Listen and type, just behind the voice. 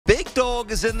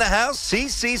dog is in the house.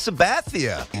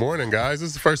 Sabathia. Morning, guys. This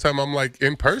is the first time I'm like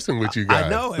in person with you guys. I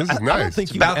know. This is nice. I don't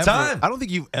think I don't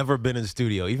think you've ever been in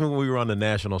studio, even when we were on the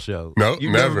national show. No,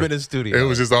 you've never never been in studio. It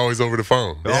was just always over the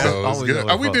phone. Yeah, So it was always good. over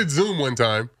the We phone. did Zoom one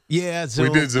time. Yeah, Zoom.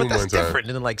 We did Zoom but that's one time. different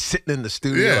than like sitting in the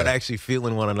studio and actually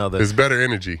feeling one another. It's better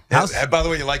energy. And by the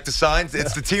way, you like the signs?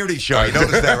 It's the Tierney show. You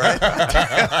noticed that,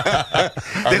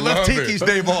 right? They left Tiki's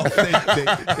name off.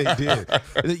 They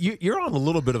did. You're on a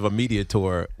little bit of a media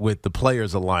tour with the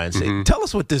Players Alliance. Tell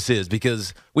us what this is,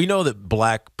 because we know that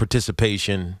black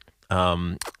participation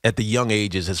at the young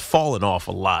ages has fallen off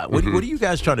a lot. What are you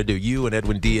guys trying to do? You and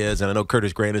Edwin Diaz, and I know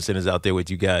Curtis Granderson is out there with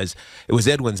you guys. It was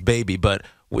Edwin's baby, but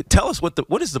tell us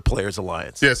what is the Players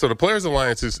Alliance? Yeah, so the Players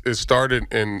Alliance is started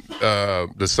in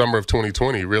the summer of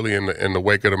 2020, really in the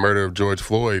wake of the murder of George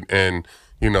Floyd, and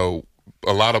you know,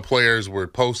 a lot of players were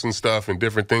posting stuff and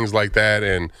different things like that,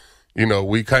 and you know,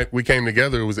 we came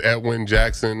together. It was Edwin,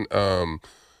 Jackson, Cameron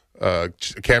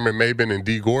Maben, and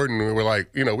D. Gordon. And we were like,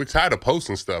 you know, we're tired of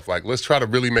posting stuff. Like, let's try to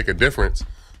really make a difference.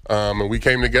 And we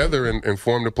came together and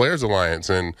formed the Players Alliance.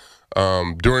 And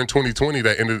during 2020,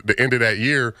 the end of that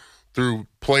year, through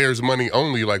players' money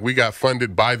only, like we got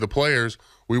funded by the players.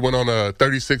 We went on a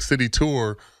 36-city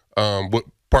tour,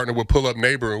 partnered with Pull Up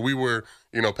Neighbor, and we were,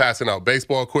 you know, passing out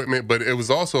baseball equipment. But it was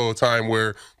also a time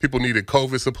where people needed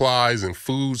COVID supplies and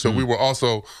food, so we were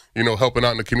also, you know, helping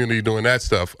out in the community doing that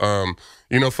stuff.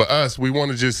 You know, for us, we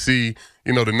want to just see,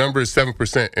 you know, the number is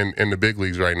 7% in the big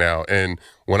leagues right now. And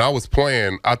when I was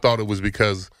playing, I thought it was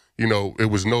because, you know, it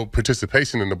was no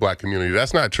participation in the black community.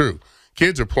 That's not true.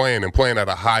 Kids are playing and playing at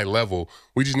a high level.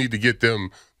 We just need to get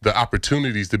them the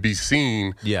opportunities to be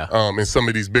seen in some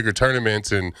of these bigger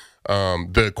tournaments, and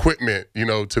the equipment, you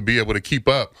know, to be able to keep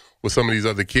up with some of these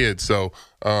other kids. So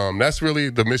that's really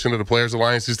the mission of the Players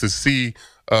Alliance, is to see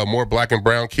more black and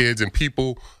brown kids and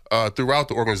people throughout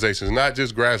the organizations, not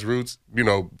just grassroots, you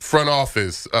know, front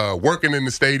office, working in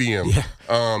the stadium.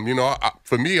 You know,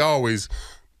 for me, I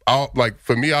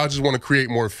just want to create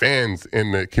more fans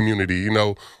in the community, you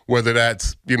know, whether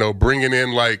that's, you know, bringing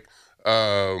in like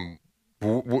I'm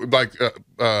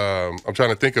trying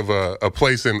to think of a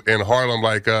place in Harlem,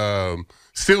 like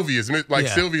Sylvia's,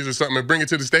 Sylvia's or something, and bring it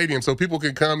to the stadium so people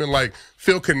can come and like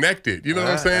feel connected. You know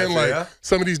what I'm saying? Like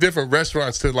some of these different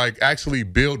restaurants to like actually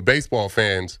build baseball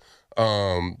fans.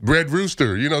 Red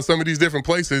Rooster, you know, some of these different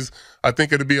places. I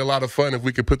think it'd be a lot of fun if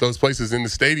we could put those places in the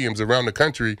stadiums around the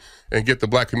country and get the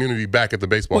black community back at the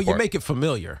baseball park. Well, you make it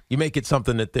familiar. You make it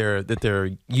something that they're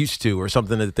used to, or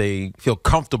something that they feel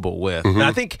comfortable with. And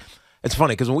I think it's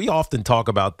funny because we often talk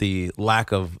about the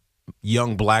lack of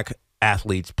young black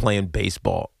athletes playing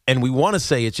baseball, and we want to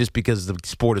say it's just because the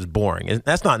sport is boring, and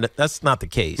that's not the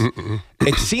case.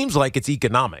 It seems like it's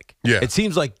economic. It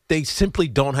seems like they simply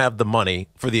don't have the money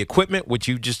for the equipment, which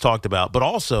you just talked about, but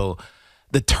also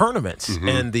the tournaments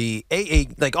and the AA,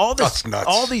 like all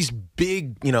these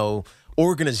big, you know,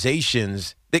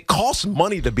 organizations that cost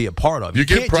money to be a part of. You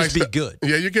can't just be good.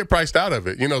 Yeah, you get priced out of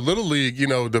it. You know, Little League, you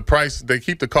know, the price, they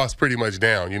keep the cost pretty much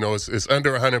down. You know, it's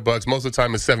under $100. Most of the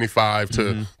time it's 75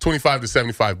 to 25 to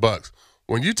 75 bucks.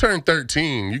 When you turn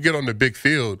 13, you get on the big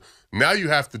field, now you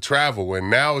have to travel, and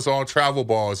now it's all travel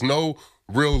ball. It's no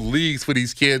real leagues for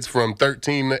these kids from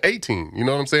 13 to 18. You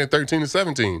know what I'm saying? 13 to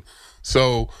 17.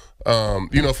 So,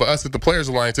 you know, for us at the Players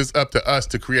Alliance, it's up to us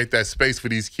to create that space for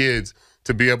these kids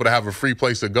to be able to have a free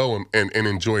place to go and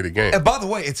enjoy the game. And by the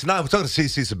way, it's not, we're talking to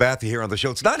Sabathia here on the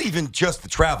show. It's not even just the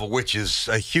travel, which is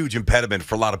a huge impediment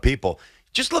for a lot of people.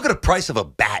 Just look at the price of a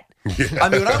bat. I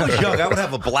mean, when I was young, I would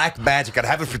have a black Magic. I'd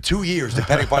have it for 2 years,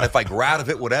 depending upon if I grew out of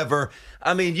it, whatever.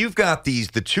 I mean, you've got the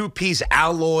two-piece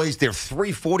alloys. They're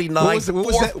 $349,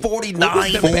 $449.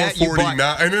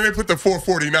 $449, and then they put the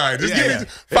 $449. Just give me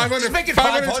 500. Just make it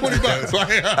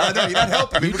 $520. I know, you're not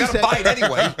helping me. We got to buy it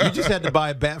anyway. You just had to buy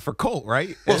a bat for Colt,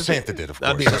 right? Well, Santa did, of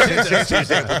course. I mean,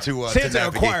 Santa's able to Santa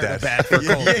acquired a bat for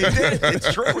Colt. Yeah, he did.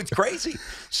 It's true. It's crazy.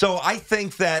 So I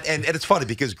think that, and it's funny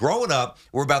because growing up,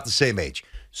 we're about the same age.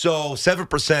 So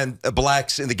 7% of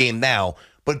blacks in the game now.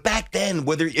 But back then,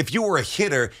 if you were a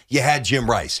hitter, you had Jim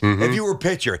Rice. If you were a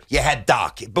pitcher, you had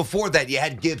Doc. Before that, you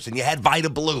had Gibson. You had Vida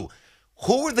Blue.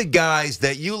 Who are the guys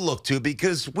that you look to?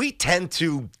 Because we tend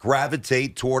to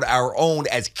gravitate toward our own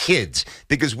as kids.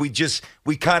 Because we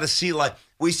kind of see, like,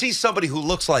 we see somebody who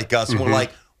looks like us, and we're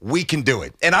like, we can do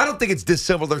it. And I don't think it's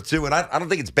dissimilar to, and I don't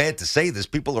think it's bad to say this,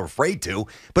 people are afraid to,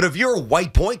 but if you're a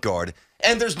white point guard,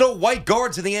 and there's no white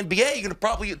guards in the NBA, you're going to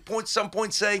probably at some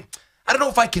point say, I don't know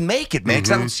if I can make it, man,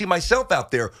 because I don't see myself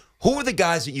out there. Who are the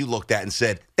guys that you looked at and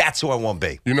said, that's who I want to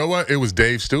be? You know what? It was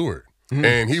Dave Stewart.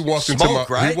 And he walked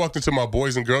right? he walked into my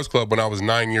Boys and Girls Club when I was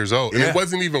 9 years old. And it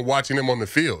wasn't even watching him on the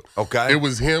field. Okay. It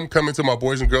was him coming to my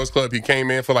Boys and Girls Club. He came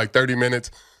in for like 30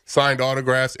 minutes, signed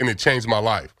autographs, and it changed my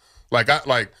life.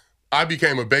 I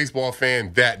became a baseball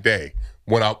fan that day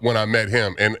when I met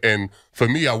him. And for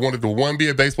me, I wanted to, be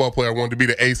a baseball player. I wanted to be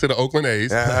the ace of the Oakland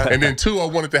A's. And then 2, I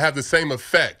wanted to have the same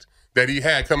effect that he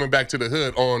had coming back to the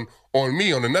hood on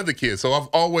me, on another kid. So I've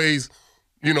always,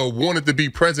 wanted to be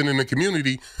present in the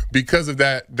community because of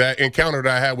that encounter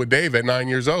that I had with Dave at 9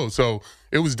 years old. So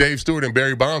it was Dave Stewart and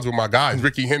Barry Bonds were my guys.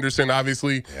 Ricky Henderson,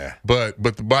 obviously. Yeah.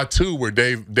 But my 2 were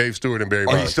Dave Stewart and Barry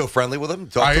Bonds. Are you still friendly with him?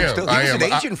 I am. He was an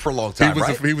agent for a long time,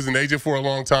 right? He was an agent for a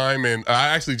long time, and I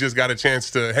actually just got a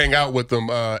chance to hang out with him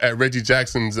at Reggie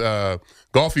Jackson's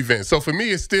golf event. So for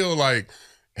me, it's still like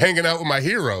hanging out with my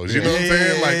heroes. You know what I'm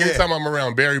saying? Anytime I'm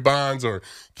around Barry Bonds or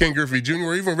Ken Griffey Jr.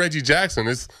 or even Reggie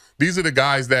Jackson, these are the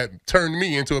guys that turned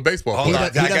me into a baseball player.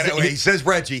 He says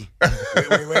Reggie.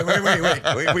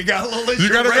 Wait. We got a little issue. You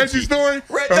got with a Reggie story?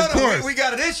 Of course. We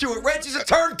got an issue with Reggie's a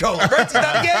turncoat. Reggie's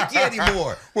not a Yankee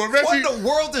anymore. Well, Reggie, what in the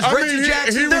world is Reggie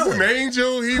Jackson doing? He was an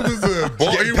angel. He was a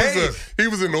boy. he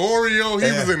was an Oriole.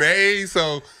 He was an A.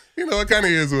 So. It kind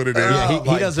of is what it is.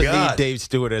 He doesn't need Dave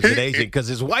Stewart as an agent because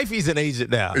his wife, he's an agent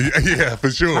now. Yeah,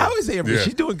 for sure. How is Amber?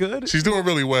 She's doing good. She's doing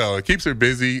really well. It keeps her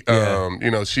busy.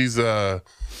 Yeah.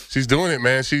 She's doing it,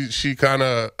 man. She kind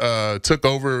of took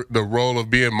over the role of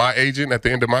being my agent at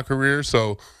the end of my career.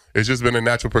 So it's just been a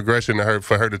natural progression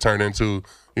for her to turn into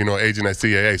agent at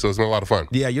CAA. So it's been a lot of fun.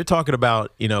 Yeah, you're talking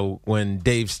about when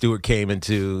Dave Stewart came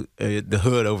into the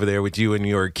hood over there with you and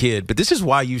you were a kid. But this is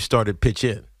why you started Pitch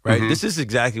In. Right. Mm-hmm. This is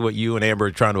exactly what you and Amber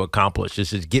are trying to accomplish.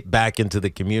 This is get back into the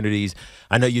communities.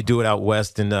 I know you do it out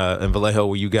west in Vallejo,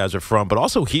 where you guys are from, but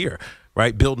also here,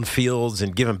 right? Building fields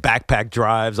and giving backpack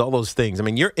drives, all those things. I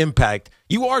mean, your impact,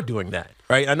 you are doing that,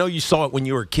 right? I know you saw it when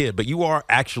you were a kid, but you are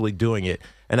actually doing it,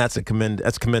 and that's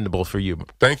commendable for you.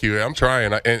 Thank you. I'm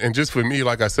trying, and just for me,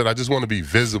 like I said, I just want to be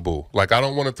visible. Like I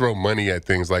don't want to throw money at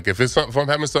things. Like if I'm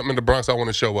having something in the Bronx, I want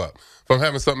to show up. If I'm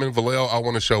having something in Vallejo, I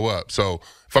want to show up. So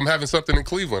if I'm having something in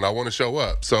Cleveland, I want to show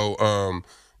up. So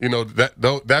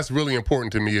that's really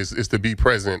important to me is to be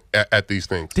present at these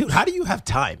things. Dude, how do you have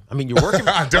time? I mean, you're working.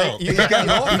 I don't. You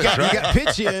got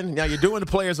Pitch In. Now you're doing the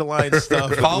Players Alliance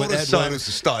stuff. Paul his son is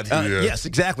a stud. Yes,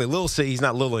 exactly. Little C, he's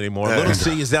not little anymore. Little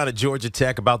C is down at Georgia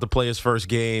Tech about to play his first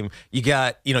game. You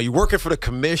got, you're working for the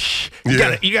commish. You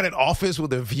got an office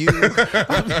with a view.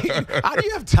 I mean, how do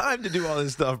you have time to do all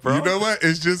this stuff, bro? You know what?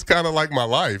 It's just kind of like my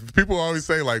life. People always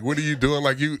say, like, what are you doing?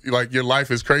 Like your life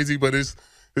is crazy, but this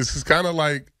is kind of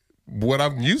like what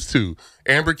I'm used to.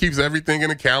 Amber keeps everything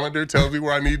in a calendar, tells me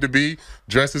where I need to be,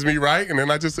 dresses me right, and then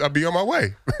I'll be on my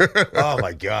way. Oh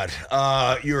my God,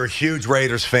 you're a huge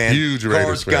Raiders fan. Huge Raiders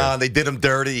Carr's fan. gone. They did him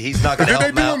dirty. He's not going to help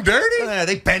him out. Did they do him dirty? Yeah,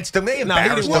 they benched him. They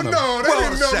embarrassed him. No, they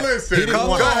didn't. No, listen.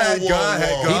 Go ahead.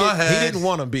 He didn't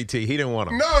want him, BT. He didn't want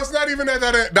him. No, it's not even that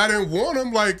I didn't want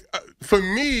him. Like for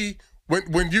me.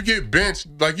 When you get benched,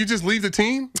 like you just leave the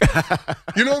team.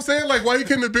 You know what I'm saying? Like why he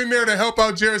couldn't have been there to help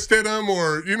out Jarrett Stidham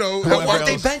or why did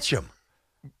they bench him?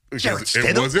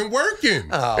 It wasn't working.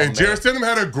 And Jarrett Stidham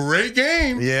had a great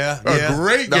game. Yeah. A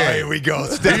great game. Here we go.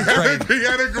 He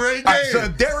had a great game. Right, so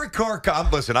Derek Carr,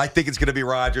 listen, I think it's going to be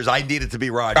Rodgers. I need it to be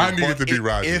Rodgers. I need it to be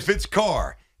Rodgers. If it's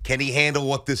Carr, can he handle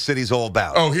what this city's all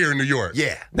about? Oh, here in New York.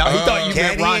 Yeah. No, he thought you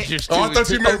meant Rodgers too. I thought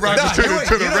you meant Rodgers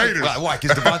to the Raiders. Why?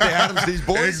 Because Devontae Adams, these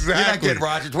boys? Exactly. You're not getting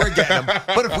Rodgers. We're getting him.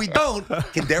 But if we don't,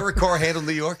 can Derek Carr handle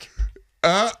New York?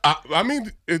 I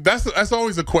mean, that's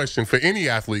always a question for any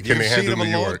athlete. Can they handle New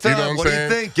York? You know what I'm saying?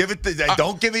 Do you think? Give it.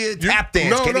 Don't give me a tap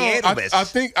dance. Can he handle this? I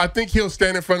think he'll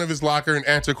stand in front of his locker and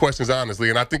answer questions honestly,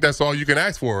 and I think that's all you can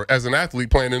ask for as an athlete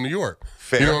playing in New York.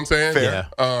 Fair. You know what I'm saying? Fair.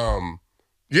 Yeah.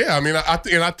 Yeah, I mean, I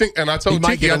told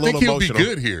Tiki, I think he'll be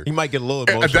good here. He might get a little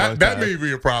emotional. That may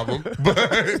be a problem, but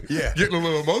getting a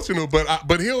little emotional.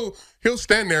 But he'll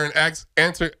stand there and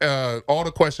answer all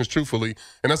the questions truthfully,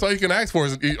 and that's all you can ask for.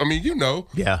 Standing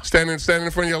in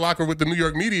front of your locker with the New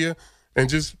York media and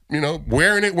just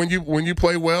wearing it when you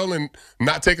play well and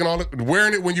not taking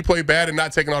wearing it when you play bad and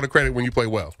not taking all the credit when you play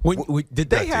well. Did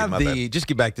they have just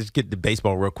get the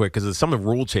baseball real quick because of some of the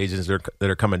rule changes that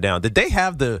are coming down? Did they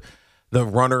have the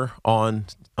runner in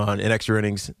extra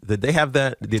innings? Did they have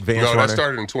the advanced runner? No, that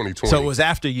started in 2020. So it was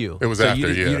after you. It was so after,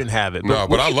 you didn't have it. No,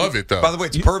 but I love it, though. By the way,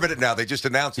 it's permanent now. They just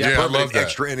announced it's permanent, I love that.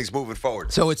 extra innings moving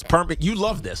forward. So it's permanent. You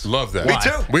love this. Love that. Me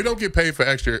too. We don't get paid for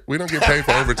extra. We don't get paid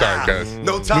for overtime, guys.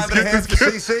 No time and a half for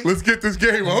CC. Let's get this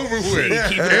game over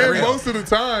with. And most of the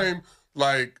time,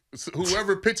 like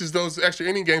whoever pitches those extra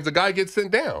inning games, the guy gets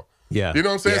sent down. Yeah. You know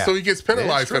what I'm saying? Yeah. So he gets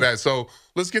penalized for that. So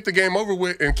let's get the game over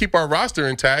with and keep our roster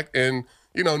intact and,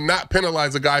 not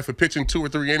penalize a guy for pitching 2 or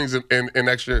 3 innings in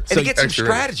extra. And he gets some extra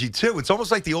strategy, too. It's almost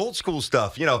like the old school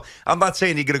stuff. I'm not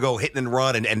saying you're going to go hitting and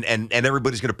run and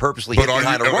everybody's going to purposely hit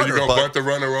behind a runner. Are you going to bunt the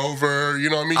runner over? You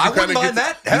know what I mean? I wouldn't mind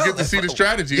that. You get to see the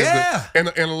strategy. Yeah. And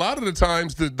a lot of the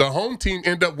times, the home team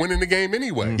end up winning the game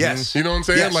anyway. Yes. You know what I'm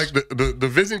saying? Yes. Like the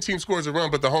visiting team scores a run,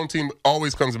 but the home team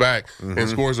always comes back and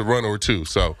scores a run or two.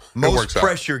 So it works out. Most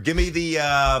pressure. Give me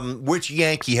the which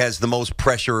Yankee has the most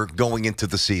pressure going into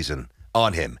the season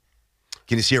on him?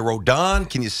 Can you see a Rodon?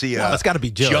 Can you see a it's got to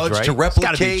be Judge, right? to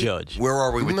replicate? It's got to be Judge. Where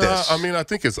are we with this? I mean, I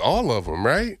think it's all of them,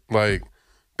 right? Like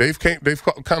they've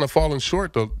kind of fallen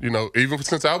short, though. Even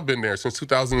since I've been there, since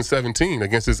 2017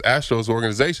 against this Astros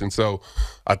organization. So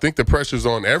I think the pressure's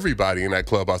on everybody in that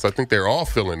clubhouse. I think they're all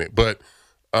feeling it. But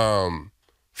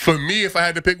for me, if I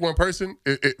had to pick one person,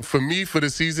 for the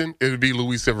season, it would be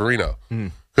Luis Severino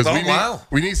because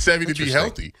we need Sevy to be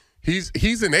healthy.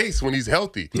 He's an ace when he's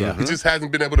healthy. Yeah. He just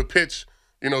hasn't been able to pitch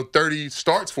 30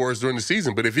 starts for us during the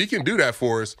season. But if he can do that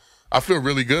for us, I feel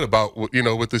really good about what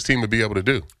this team would be able to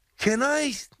do. Can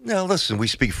I? Now, listen, we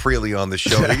speak freely on the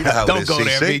show. You know how Don't it is, go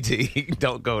there, CC. BT.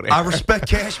 Don't go there. I respect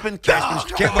Cashman. Cashman's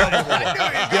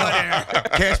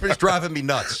driving me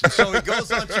nuts. So he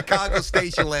goes on Chicago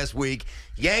Station last week.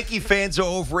 Yankee fans are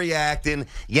overreacting.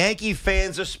 Yankee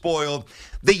fans are spoiled.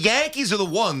 The Yankees are the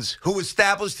ones who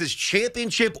established this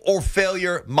championship or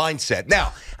failure mindset.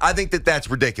 Now, I think that's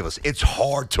ridiculous. It's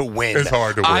hard to win. It's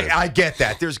hard to win. I get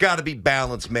that. There's got to be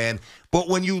balance, man. But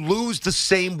when you lose the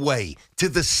same way to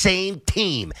the same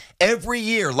team every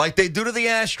year, like they do to the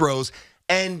Astros,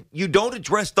 and you don't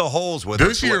address the holes with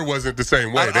This year wasn't the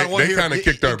same way. They kind of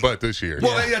kicked our butt this year.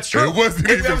 Well, that's true. It wasn't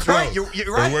even close. Right. You're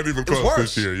right. It wasn't even It was close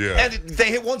worse. this year, yeah. And they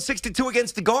hit 162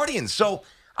 against the Guardians. So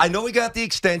I know he got the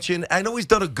extension. I know he's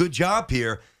done a good job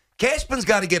here. Cashman's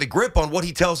got to get a grip on what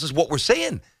he tells us what we're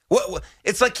seeing.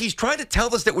 It's like he's trying to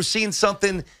tell us that we're seing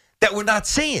something that we're not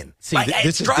seeing. See, like,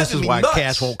 this is why nuts.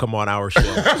 Cash won't come on our show.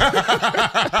 Hey,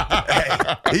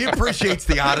 he appreciates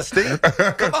the honesty.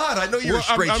 Come on, I know you're a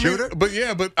straight shooter. But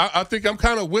I think I'm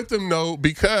kind of with him though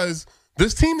because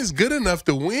this team is good enough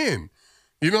to win.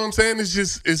 You know what I'm saying? It's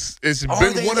just it's Are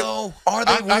been they, one though? of. Are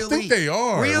they really? I think they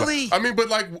are. Really?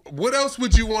 What else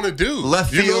would you want to do?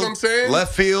 Left field. You know what I'm saying?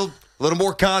 Left field, a little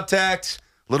more contact.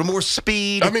 A little more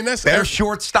speed. I mean, that's better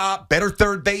shortstop, better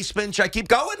third baseman. Should I keep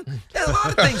going? There's a lot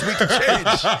of things we can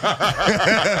change.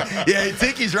 Yeah,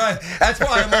 Tiki's right. That's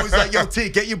why I'm always like, yo, T,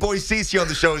 get your boy CeCe on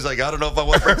the show. He's like, I don't know if I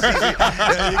want to bring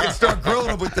CeCe. You can start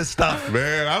grilling him with this stuff.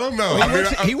 Man, I don't know.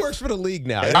 He works for the league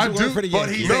now. I do, for the but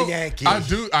Yankees. he's a Yankee.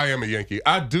 I am a Yankee.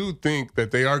 I do think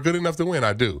that they are good enough to win.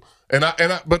 I do, and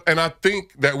I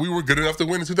think that we were good enough to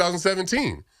win in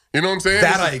 2017. You know what I'm saying?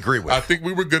 That I agree with. I think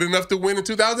we were good enough to win in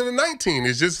 2019.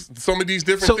 It's just some of these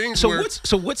different things.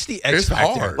 What's the X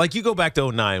factor? Hard. Like you go back to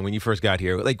 2009 when you first got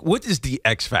here. Like what is the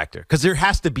X factor? Because there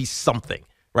has to be something,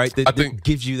 right? That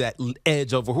gives you that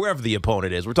edge over whoever the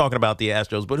opponent is. We're talking about the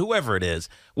Astros, but whoever it is,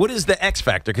 what is the X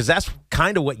factor? Because that's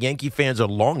kind of what Yankee fans are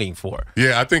longing for.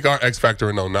 Yeah, I think our X factor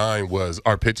in 2009 was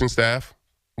our pitching staff.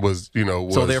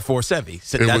 So therefore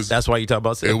Sevy. That's why you talk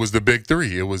about Sevy. It was the big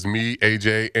three. It was me,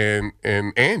 AJ, and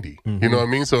Andy. Mm-hmm. You know what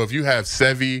I mean? So if you have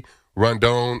Sevy,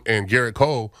 Rondon, and Garrett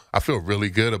Cole, I feel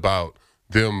really good about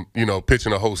them,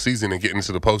 pitching a whole season and getting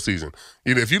into the postseason.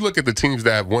 If you look at the teams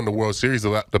that have won the World Series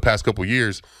the past couple of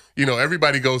years,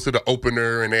 everybody goes to the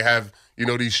opener and they have,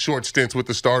 these short stints with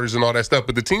the starters and all that stuff.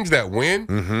 But the teams that win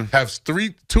have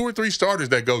 2 or 3 starters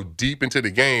that go deep into the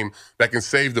game that can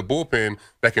save the bullpen,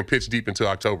 that can pitch deep into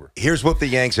October. Here's what the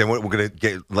Yanks, and we're going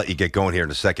to let you get going here in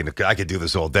a second. I could do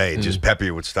this all day and just pepper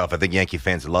you with stuff. I think Yankee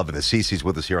fans are loving this. CeCe's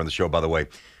with us here on the show, by the way.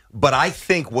 But I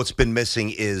think what's been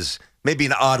missing is maybe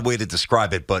an odd way to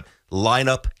describe it, but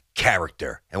lineup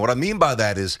character. And what I mean by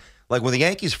that is, like when the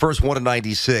Yankees first won in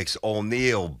 96,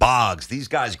 O'Neill, Boggs, these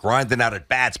guys grinding out at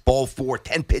bats, ball 4,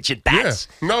 10-pitch at bats.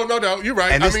 Yeah. No, you're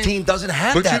right. And this team doesn't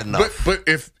have that enough. But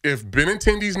if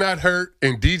Benintendi's not hurt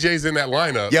and DJ's in that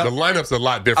lineup, the lineup's a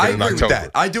lot different in October. With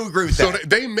that. I do agree with that. So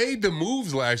they made the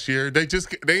moves last year. They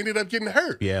ended up getting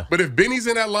hurt. Yeah. But if Benny's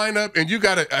in that lineup and you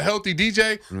got a healthy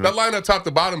DJ, that lineup top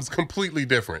to bottom is completely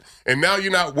different. And now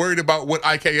you're not worried about what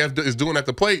IKF is doing at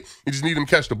the plate. You just need him to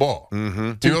catch the ball.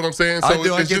 Mm-hmm. Do you know what I'm saying? So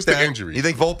it's just the injury. You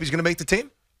think Volpe's going to make the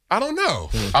team? I don't know.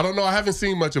 I haven't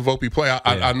seen much of Volpe play.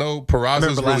 I know Peraza's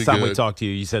really good. Last time we talked to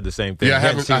you, you said the same thing. Yeah, I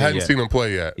hadn't seen him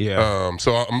play yet. Yeah.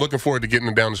 So I'm looking forward to getting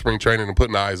him down to spring training and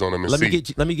putting eyes on him and let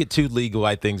me get 2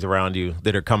 league-wide things around you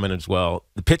that are coming as well.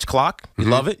 The pitch clock. You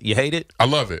love it? You hate it? I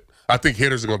love it. I think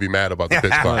hitters are going to be mad about the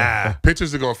pitch clock.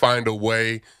 Pitchers are going to find a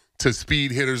way to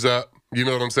speed hitters up. You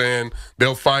know what I'm saying?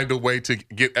 They'll find a way to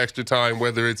get extra time,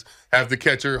 whether it's have the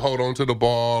catcher hold on to the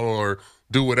ball or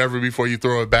do whatever before you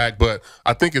throw it back. But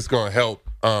I think it's going to help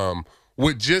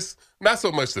with just not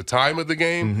so much the time of the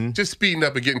game, just speeding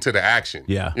up and getting to the action.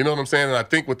 Yeah. You know what I'm saying? And I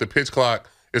think with the pitch clock,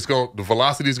 the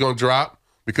velocity is going to drop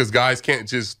because guys can't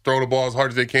just throw the ball as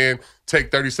hard as they can,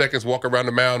 take 30 seconds, walk around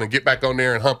the mound, and get back on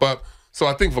there and hump up. So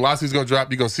I think velocity is going to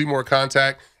drop. You're going to see more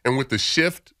contact. And with the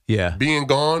shift being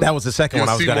gone, that was the second one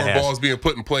I was going to ask. You'll see more balls being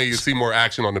put in play. You'll see more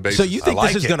action on the bases. So you think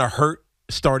this is going to hurt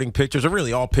starting pitchers, or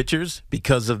really all pitchers,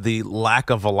 because of the lack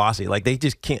of velocity? Like they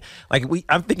just can't. Like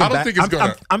I'm thinking.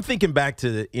 I'm thinking back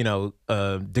to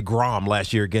DeGrom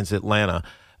last year against Atlanta.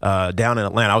 Down in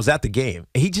Atlanta. I was at the game.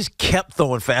 He just kept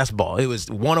throwing fastball. It was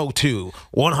 102,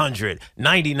 100,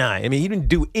 99. I mean, he didn't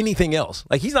do anything else.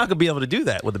 Like, he's not going to be able to do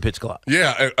that with the pitch clock.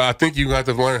 Yeah, I think you have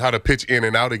to learn how to pitch in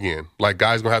and out again. Like,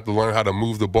 guys going to have to learn how to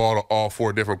move the ball to all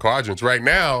 4 different quadrants. Right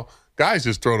now, guys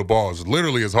just throw the balls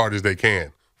literally as hard as they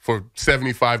can for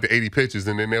 75 to 80 pitches,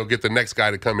 and then they'll get the next guy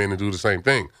to come in and do the same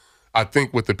thing. I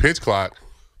think with the pitch clock,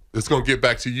 it's going to get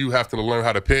back to you having to learn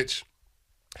how to pitch,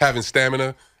 having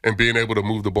stamina, and being able to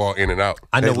move the ball in and out.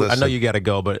 I know you got to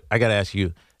go, but I got to ask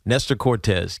you, Nestor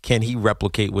Cortez, can he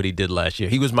replicate what he did last year?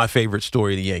 He was my favorite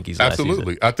story of the Yankees last season.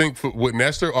 Absolutely. I think with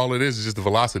Nestor, all it is just the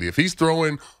velocity. If he's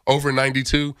throwing over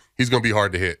 92, he's going to be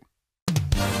hard to hit.